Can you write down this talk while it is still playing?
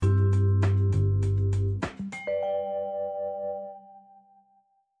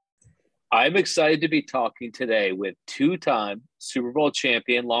I'm excited to be talking today with two-time Super Bowl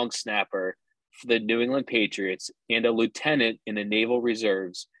champion long snapper for the New England Patriots and a lieutenant in the Naval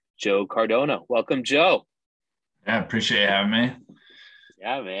Reserves, Joe Cardona. Welcome, Joe. Yeah, appreciate you having me.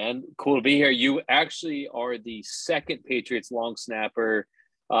 Yeah, man. Cool to be here. You actually are the second Patriots long snapper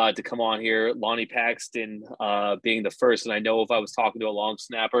to come on here. Lonnie Paxton being the first. And I know if I was talking to a long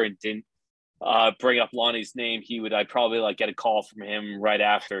snapper and didn't bring up Lonnie's name, I'd probably get a call from him right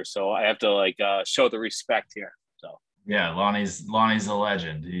after. So I have to show the respect here. So yeah, Lonnie's a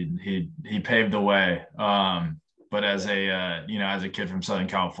legend. He paved the way. But as a kid from Southern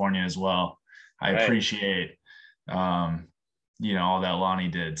California as well, I appreciate all that Lonnie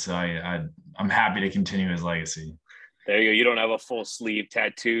did. So I'm happy to continue his legacy. There you go. You don't have a full sleeve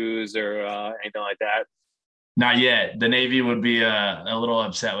tattoos or anything like that? Not yet. The Navy would be a little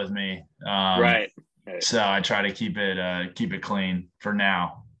upset with me. Right. So I try to keep it clean for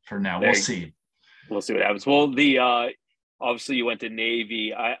now. We'll see. We'll see what happens. Well, obviously you went to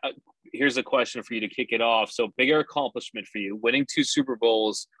Navy. Here's a question for you to kick it off. So bigger accomplishment for you, winning 2 Super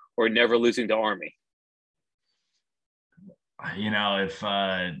Bowls or never losing to Army? If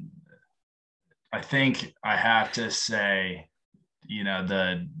I think I have to say,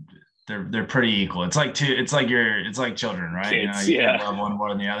 they're pretty equal. It's like children, right? Kids, you can't love one more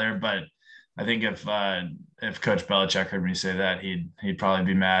than the other. But I think if Coach Belichick heard me say that, he'd probably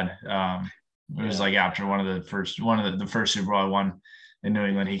be mad. It was like after the first Super Bowl I won in New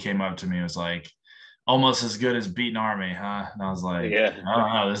England, he came up to me and was like, almost as good as beating Army, huh? And I was like, I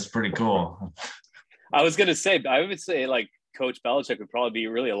don't know, this is pretty cool. I was gonna say, I would say Coach Belichick would probably be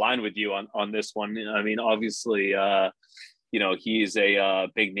really aligned with you on this one. I mean, obviously, he's a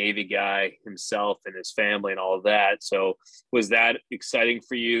big Navy guy himself and his family and all of that. So was that exciting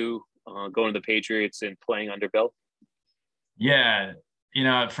for you going to the Patriots and playing under Bill? Yeah.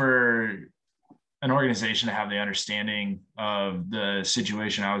 For an organization to have the understanding of the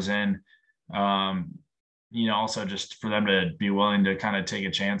situation I was in, also just for them to be willing to kind of take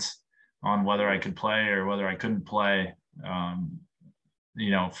a chance on whether I could play or whether I couldn't play,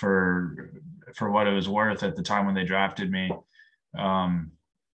 for what it was worth at the time when they drafted me, it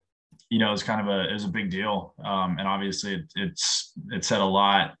was it was a big deal. And obviously it said a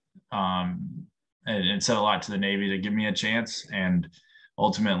lot. And it said a lot to the Navy to give me a chance. And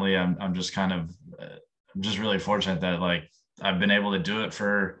ultimately I'm just really fortunate that I've been able to do it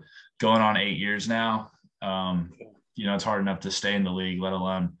for going on 8 years now. It's hard enough to stay in the league, let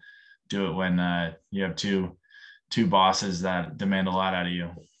alone do it when you have two bosses that demand a lot out of you.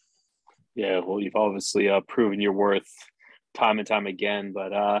 Yeah, well, you've obviously proven your worth time and time again.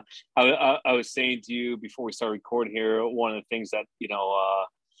 But I was saying to you before we start recording here, one of the things that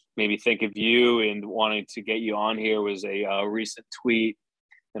made me think of you and wanting to get you on here was a recent tweet,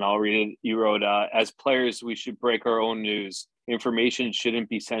 and I'll read it. You wrote, "As players, we should break our own news. Information shouldn't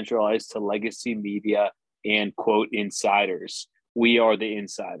be centralized to legacy media and quote insiders. We are the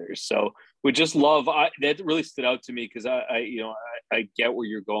insiders." So we just love that. Really stood out to me because I get where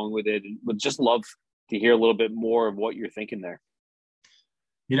you're going with it, and would just love to hear a little bit more of what you're thinking there.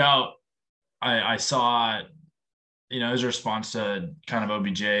 I saw, his response to kind of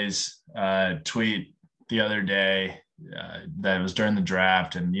OBJ's tweet the other day that was during the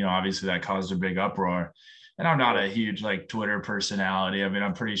draft, and obviously that caused a big uproar. And I'm not a huge Twitter personality. I mean,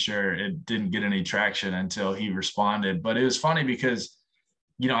 I'm pretty sure it didn't get any traction until he responded. But it was funny because,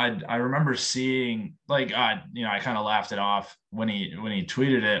 I remember seeing I kind of laughed it off when he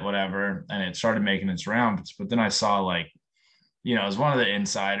tweeted it, whatever, and it started making its rounds. But then I saw it was one of the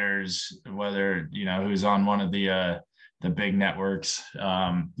insiders, whether who's on one of the big networks,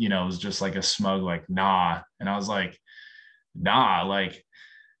 it was just a smug nah, and I was like, nah,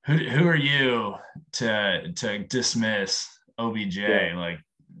 who are you to dismiss OBJ? Yeah.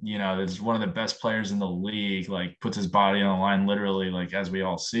 There's one of the best players in the league, puts his body on the line, literally, as we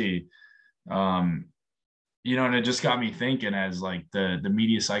all see. And it just got me thinking as the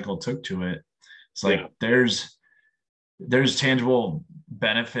media cycle took to it. It's there's tangible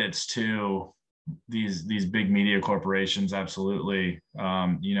benefits to these big media corporations. Absolutely.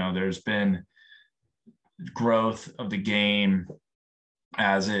 There's been growth of the game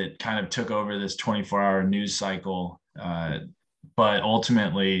as it kind of took over this 24-hour news cycle. But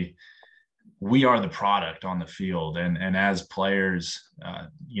ultimately, we are the product on the field. And as players,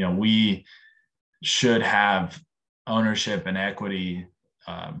 we should have ownership and equity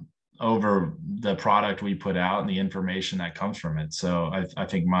over the product we put out and the information that comes from it. So I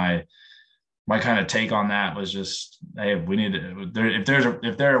think my kind of take on that was just, hey, we need to,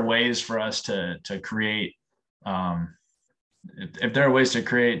 if there are ways for us to create if there are ways to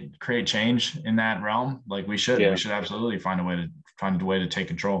create change in that realm, like we should absolutely find a way to take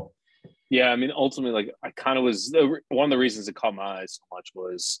control. Yeah, I mean, ultimately, like I kind of was one of the reasons it caught my eye so much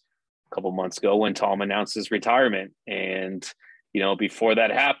was a couple months ago when Tom announced his retirement, and before that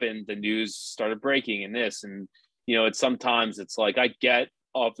happened, the news started breaking and this, and it's sometimes it's like I get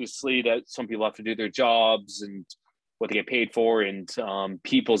obviously that some people have to do their jobs and what they get paid for, and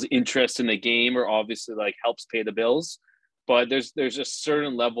people's interest in the game are obviously like helps pay the bills, but there's a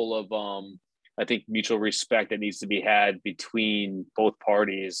certain level of I think mutual respect that needs to be had between both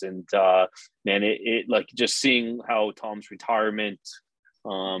parties. And man, it like just seeing how Tom's retirement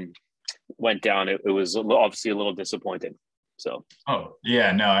went down, it was obviously a little disappointing. So, oh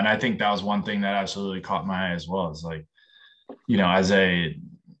yeah, no, and I think that was one thing that absolutely caught my eye as well. Is like, as a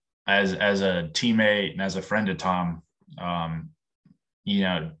teammate and as a friend of Tom,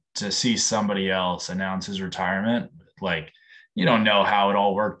 to see somebody else announce his retirement, like, you don't know how it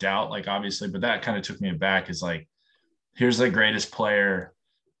all worked out, like obviously, but that kind of took me aback. Is like, here's the greatest player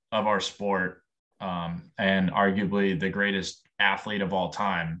of our sport, and arguably the greatest athlete of all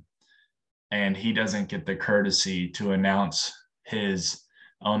time, and he doesn't get the courtesy to announce his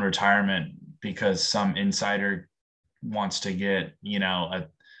own retirement because some insider wants to get, a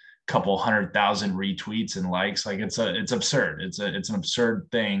couple 100,000 retweets and likes. Like it's absurd. It's an absurd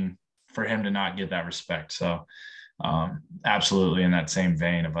thing for him to not get that respect. So absolutely in that same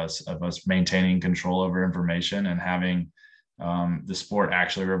vein of us maintaining control over information and having the sport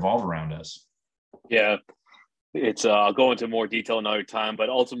actually revolve around us. Yeah, it's I'll go into more detail another time, but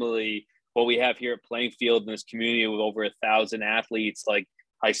ultimately what we have here at Playing Field in this community with over 1,000 athletes, like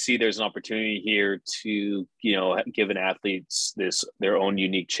I see there's an opportunity here to, give an athletes their own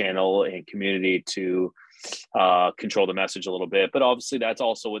unique channel and community to control the message a little bit. But obviously that's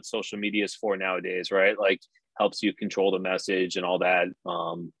also what social media is for nowadays, right? Like helps you control the message and all that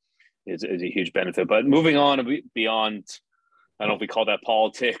is a huge benefit. But moving on beyond, I don't know if we call that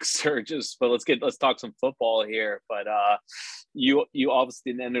politics or but let's talk some football here. But you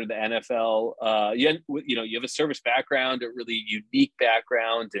obviously didn't enter the NFL. You have a service background, a really unique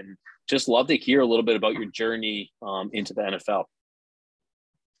background, and just love to hear a little bit about your journey into the NFL.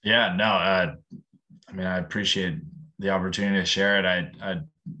 Yeah, no, I mean, I appreciate the opportunity to share it. I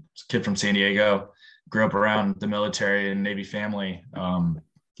was a kid from San Diego, grew up around the military and Navy family, and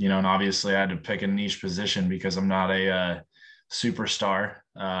obviously I had to pick a niche position because I'm not a superstar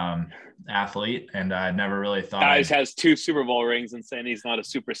athlete, and I never really thought Guys has 2 Super Bowl rings and saying he's not a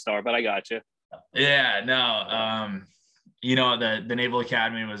superstar, but I got you. Yeah, no, the Naval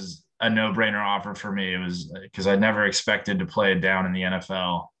Academy was a no-brainer offer for me. It was because I never expected to play it down in the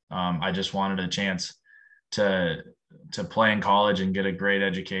NFL. I just wanted a chance to play in college and get a great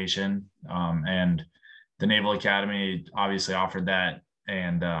education, and the Naval Academy obviously offered that,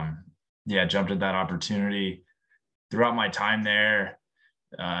 and jumped at that opportunity. Throughout my time there,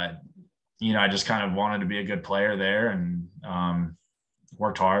 I just kind of wanted to be a good player there, and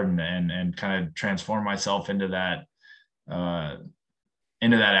worked hard and kind of transformed myself into that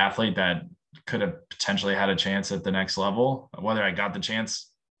athlete that could have potentially had a chance at the next level. Whether I got the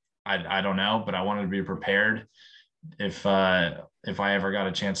chance, I don't know, but I wanted to be prepared. If I ever got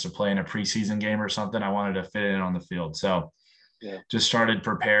a chance to play in a preseason game or something, I wanted to fit in on the field. So just started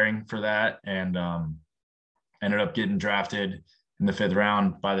preparing for that, and ended up getting drafted in the 5th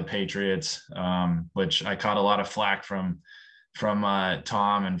round by the Patriots, which I caught a lot of flack from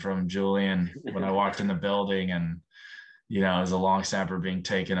Tom and from Julian when I walked in the building, and as a long snapper being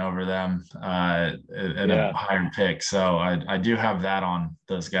taken over them at a higher pick. So I do have that on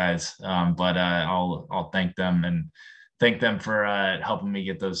those guys, but I'll thank them for helping me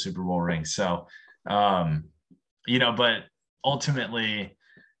get those Super Bowl rings. So but ultimately,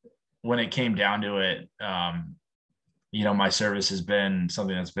 when it came down to it, my service has been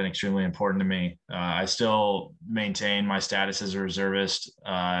something that's been extremely important to me. I still maintain my status as a reservist.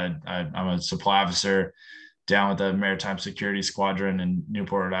 I'm a supply officer down with the Maritime Security Squadron in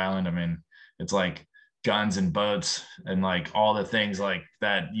Newport, Rhode Island. I mean, it's like guns and boats and like all the things like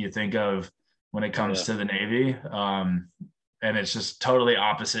that you think of when it comes to the Navy. And it's just totally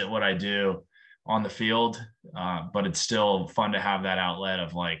opposite what I do on the field. But it's still fun to have that outlet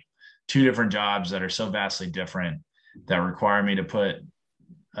of like 2 different jobs that are so vastly different that require me to put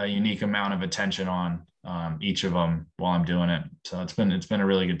a unique amount of attention on each of them while I'm doing it. So it's been a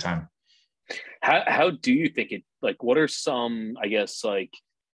really good time. How do you think it, like, what are some, I guess, like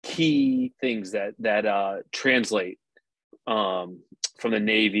key things that translate from the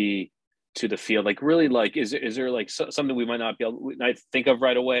Navy to the field? Like really, like is there like something we might not be able we might think of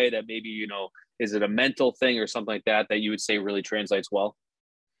right away that maybe is it a mental thing or something like that that you would say really translates well?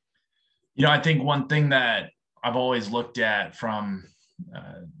 I think one thing that I've always looked at from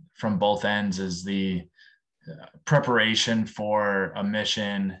both ends is the preparation for a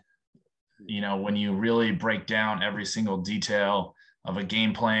mission. When you really break down every single detail of a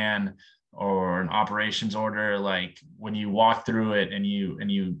game plan or an operations order, like when you walk through it and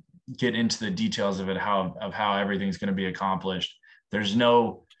you get into the details of it, how everything's going to be accomplished, there's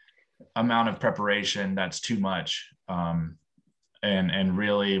no amount of preparation that's too much. And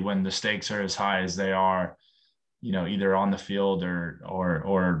really, when the stakes are as high as they are, either on the field or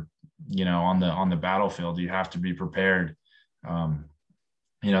on the battlefield, you have to be prepared.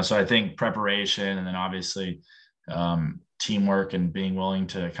 So I think preparation, and then obviously teamwork and being willing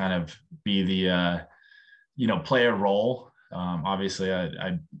to kind of be the play a role. Obviously,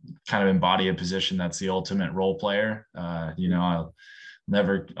 I kind of embody a position that's the ultimate role player. I'll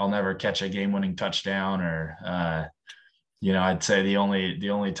never catch a game-winning touchdown, or I'd say the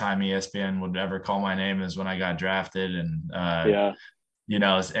only time ESPN would ever call my name is when I got drafted, and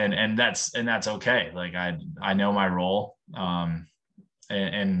Yeah. And that's okay. Like I know my role,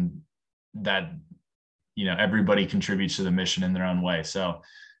 and that everybody contributes to the mission in their own way. So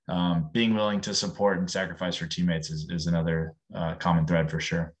being willing to support and sacrifice for teammates is another common thread for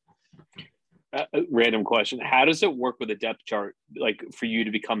sure. Random question: how does it work with a depth chart? Like for you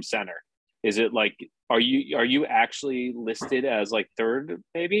to become center, is it like are you actually listed as like third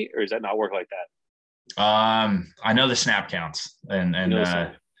maybe, or does that not work like that? I know the snap counts, and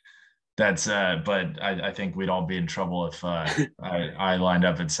that's but I think we'd all be in trouble if I lined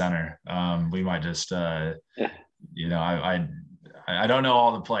up at center. We might just I don't know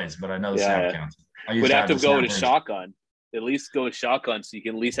all the plays, but I know the snap counts. We'd have to go with a shotgun. At least go with shotgun so you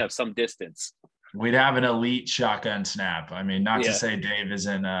can at least have some distance. We'd have an elite shotgun snap. I mean, not to say Dave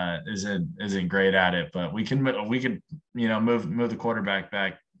isn't great at it, but we can move the quarterback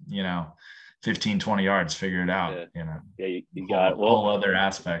back 15, 20 yards, figure it out. You got a whole other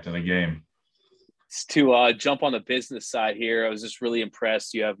aspect of the game. To jump on the business side here, I was just really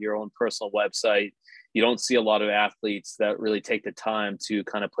impressed. You have your own personal website. You don't see a lot of athletes that really take the time to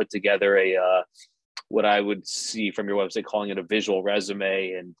kind of put together a what I would see from your website, calling it a visual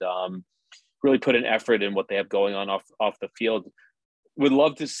resume, and really put an effort in what they have going on off the field. Would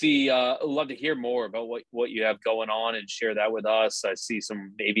love to hear more about what you have going on and share that with us. I see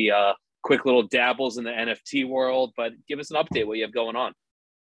some maybe quick little dabbles in the NFT world, but give us an update what you have going on.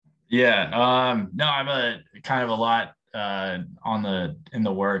 Yeah. No, I'm a kind of a lot in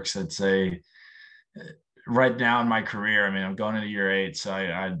the works. I'd say right now in my career, I mean, I'm going into year 8.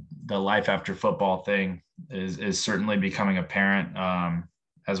 So the life after football thing is certainly becoming apparent.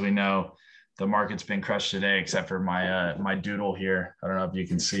 As we know, the market's been crushed today, except for my doodle here. I don't know if you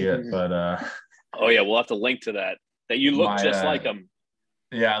can see it, but oh yeah, we'll have to link to that you look just like him.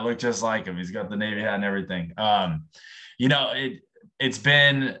 Yeah, I look just like him. He's got the Navy hat and everything. It's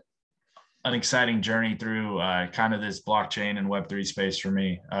been an exciting journey through kind of this blockchain and Web3 space for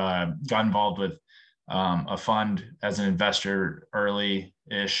me. Got involved with a fund as an investor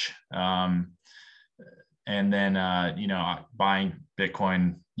early-ish, and then buying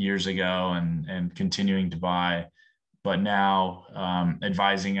Bitcoin years ago and continuing to buy, but now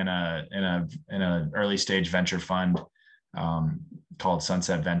advising in a early stage venture fund called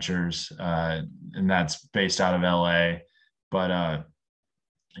Sunset Ventures, and that's based out of LA. But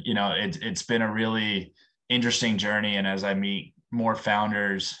it's been a really interesting journey, and as I meet more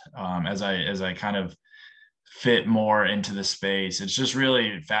founders, as I kind of fit more into the space, it's just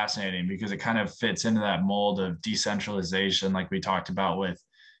really fascinating because it kind of fits into that mold of decentralization, like we talked about with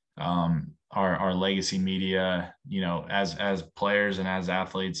our legacy media. As players and as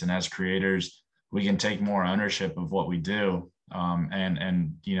athletes and as creators, we can take more ownership of what we do,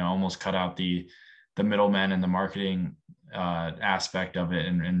 and almost cut out the middlemen and the marketing aspect of it,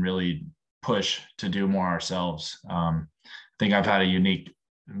 and really push to do more ourselves. I think I've had a unique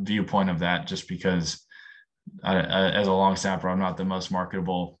viewpoint of that just because as a long snapper, I'm not the most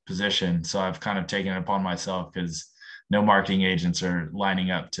marketable position. So I've kind of taken it upon myself because no marketing agents are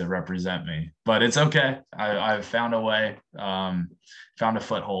lining up to represent me, but it's okay. I've found a way, found a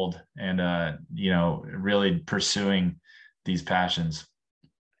foothold, and, really pursuing these passions.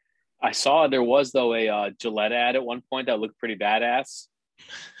 I saw there was though a Gillette ad at one point that looked pretty badass.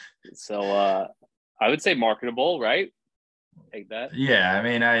 So I would say marketable, right? Take that. Yeah, I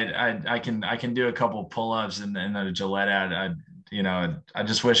mean, I can do a couple pull-ups in the Gillette ad. I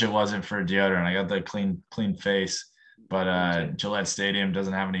just wish it wasn't for deodorant. I got the clean face, but Gillette Stadium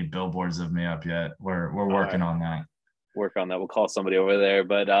doesn't have any billboards of me up yet. We're working on that. Work on that. We'll call somebody over there.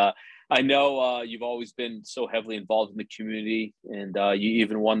 But I know you've always been so heavily involved in the community, and you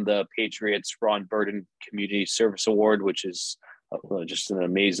even won the Patriots Ron Burden Community Service Award, which is just an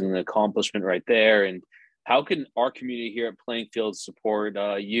amazing accomplishment right there. And how can our community here at Playing Field support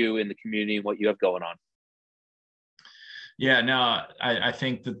you in the community and what you have going on? Yeah, no, I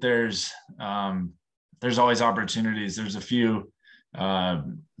think that there's always opportunities. There's a few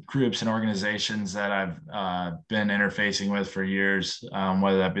groups and organizations that I've been interfacing with for years,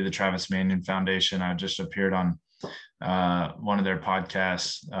 whether that be the Travis Manion Foundation. I just appeared on one of their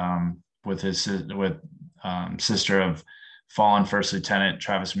podcasts with sister of fallen First Lieutenant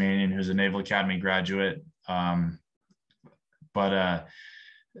Travis Manion, who's a Naval Academy graduate. But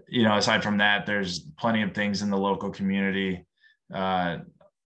aside from that, there's plenty of things in the local community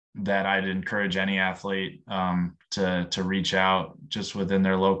that I'd encourage any athlete to reach out just within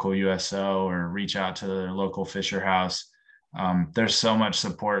their local USO or reach out to their local Fisher House. There's so much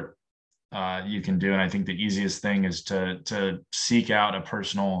support you can do. And I think the easiest thing is to seek out a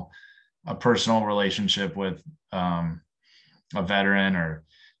personal relationship with a veteran or,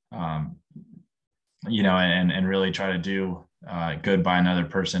 and really try to do good by another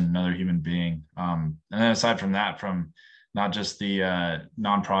person, another human being. And then aside from that, from not just the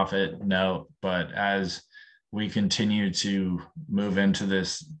nonprofit note, but as we continue to move into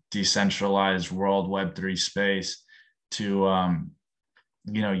this decentralized world Web3 space to,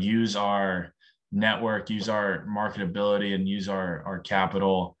 use our network, use our marketability, and use our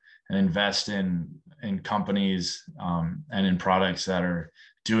capital and invest in companies and in products that are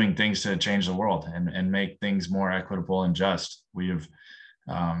doing things to change the world and make things more equitable and just. We have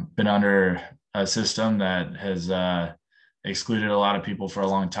been under a system that has excluded a lot of people for a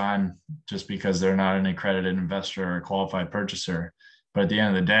long time just because they're not an accredited investor or a qualified purchaser. But at the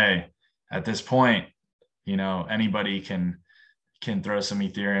end of the day, at this point, anybody can throw some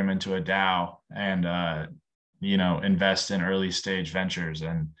Ethereum into a DAO and, invest in early stage ventures.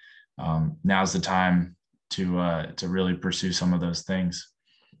 And now's the time to really pursue some of those things.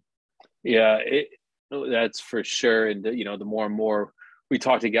 Yeah, that's for sure. And, the more and more we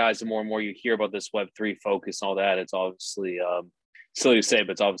talk to guys, the more and more you hear about this Web3 focus and all that, it's obviously silly to say,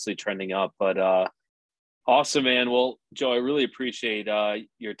 but it's obviously trending up. But awesome, man. Well, Joe, I really appreciate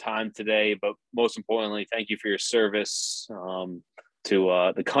your time today, but most importantly, thank you for your service to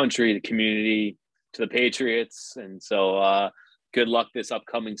the country, the community, to the Patriots. And so good luck this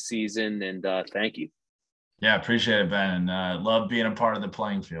upcoming season, and thank you. Yeah, appreciate it, Ben, and love being a part of the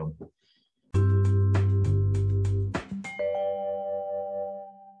Playing Field.